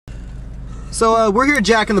So we're here at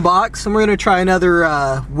Jack in the Box, and we're going to try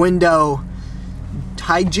another window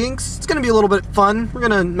hijinks. It's going to be a little bit fun. We're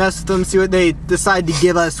going to mess with them, see what they decide to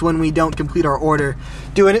give us when we don't complete our order.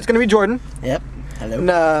 Doing it's going to be Jordan. Yep. Hello.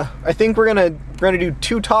 And I think we're gonna do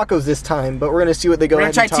 2 tacos this time, but we're gonna see what they go ahead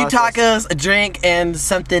and toss us. We're gonna try 2 tacos, a drink, and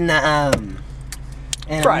something, and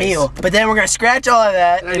fries. A meal. But then we're gonna scratch all of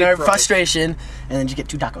that in our frustration, and then just get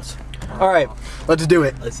 2 tacos. All right, let's do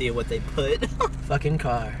it. Let's see what they put. Fucking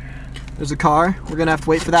car. There's a car. We're gonna have to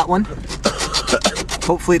wait for that one.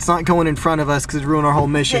 Hopefully it's not going in front of us because it ruined our whole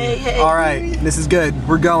mission. Hey. All right, this is good.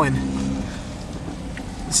 We're going.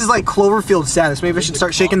 This is like Cloverfield status. Maybe I should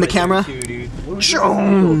start shaking the camera.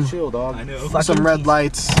 Chill, dog. I know. Some red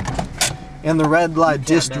lights and the red light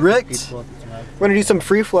district. We're gonna do some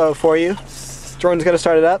free flow for you. Jordan's gonna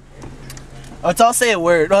start it up. Oh, let's all say a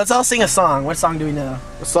word. Well, let's all sing a song. What song do we know?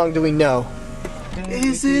 What song do we know?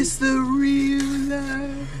 Is this the real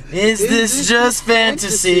life? Is this just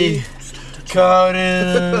fantasy? Caught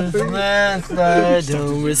in the landslide,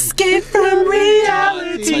 don't escape from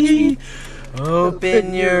reality.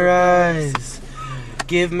 Open your eyes,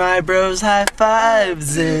 give my bros high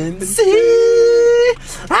fives and see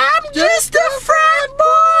I'm just a frat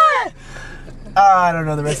boy. I don't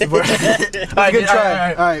know the rest of the words. Good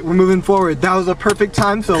try. All right, we're moving forward. That was a perfect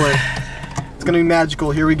time filler. It's gonna be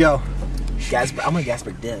magical. Here we go. I'm gonna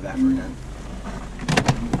Gasper Div after we're done.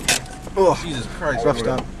 Oh, Jesus Christ. rough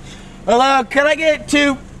stuff. Hello, can I get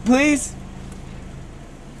 2, please?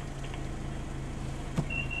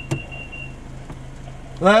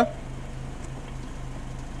 Hello?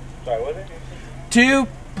 Sorry, what is it? 2,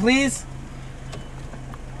 please?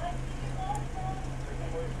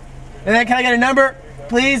 And then can I get a number,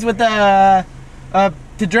 please, with the,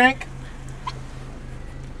 to drink?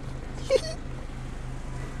 You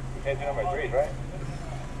can't do number 3, right?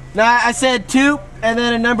 No, I said 2, and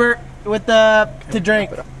then a number with the, to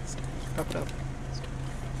drink. Wrap it up.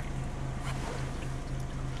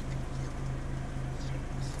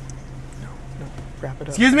 Wrap it up.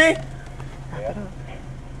 Excuse me? Wrap it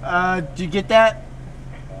up. Did you get that?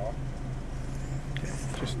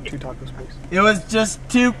 Just 2 tacos, please. It was just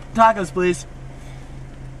 2 tacos, please.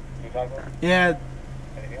 2 tacos? Yeah.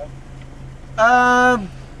 Anything else?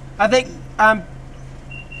 I think I'm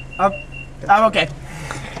okay.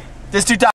 Just 2 tacos.